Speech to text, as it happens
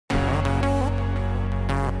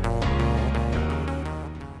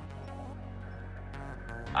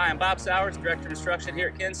Hi, I'm Bob Sowards, Director of Instruction here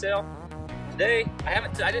at Kinsale. Today,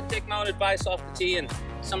 I didn't take my own advice off the tee and for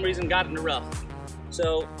some reason got in the rough.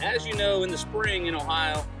 So, as you know, in the spring in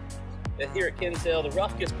Ohio, here at Kinsale, the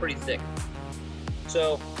rough gets pretty thick.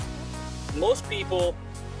 So, most people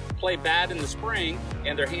play bad in the spring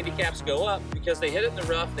and their handicaps go up because they hit it in the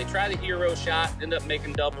rough, they try the hero shot, end up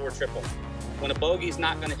making double or triple. When a bogey's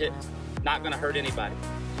not gonna hit, not gonna hurt anybody.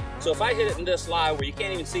 So if I hit it in this lie where you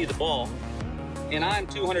can't even see the ball, and I'm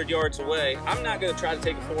 200 yards away, I'm not going to try to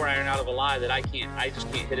take a 4-iron out of a lie that I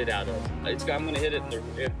just can't hit it out of. I'm going to hit it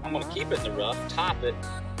I'm going to keep it in the rough, top it,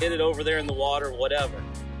 hit it over there in the water, whatever.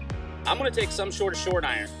 I'm going to take some sort of short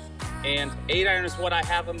iron, and 8-iron is what I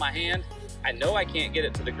have in my hand. I know I can't get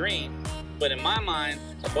it to the green, but in my mind,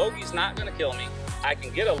 a bogey's not going to kill me. I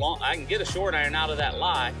can get a short iron out of that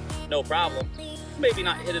lie, no problem. Maybe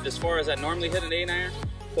not hit it as far as I normally hit an 8-iron,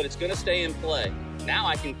 but it's going to stay in play. Now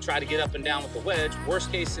I can try to get up and down with the wedge.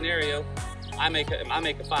 Worst case scenario, I make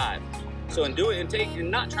a 5. So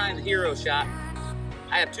in not trying the hero shot,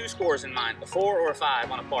 I have 2 scores in mind, a 4 or a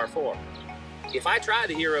 5 on a par 4. If I try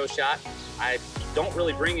the hero shot, I don't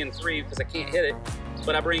really bring in 3 because I can't hit it,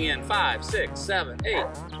 but I bring in 5, 6, 7, 8,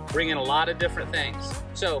 bring in a lot of different things.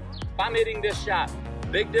 So if I'm hitting this shot,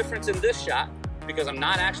 big difference in this shot, because I'm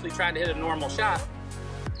not actually trying to hit a normal shot,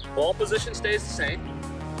 ball position stays the same.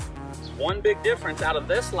 One big difference out of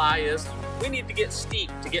this lie is we need to get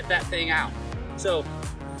steep to get that thing out. So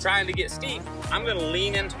trying to get steep, I'm going to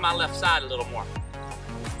lean into my left side a little more.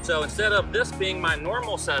 So instead of this being my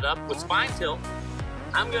normal setup with spine tilt,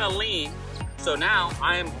 I'm going to lean. So now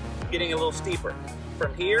I am getting a little steeper.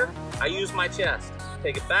 From here, I use my chest.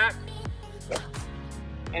 Take it back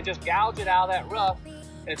and just gouge it out of that rough.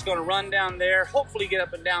 And it's going to run down there, hopefully get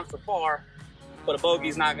up and down for par, but a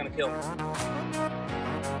bogey's not going to kill me.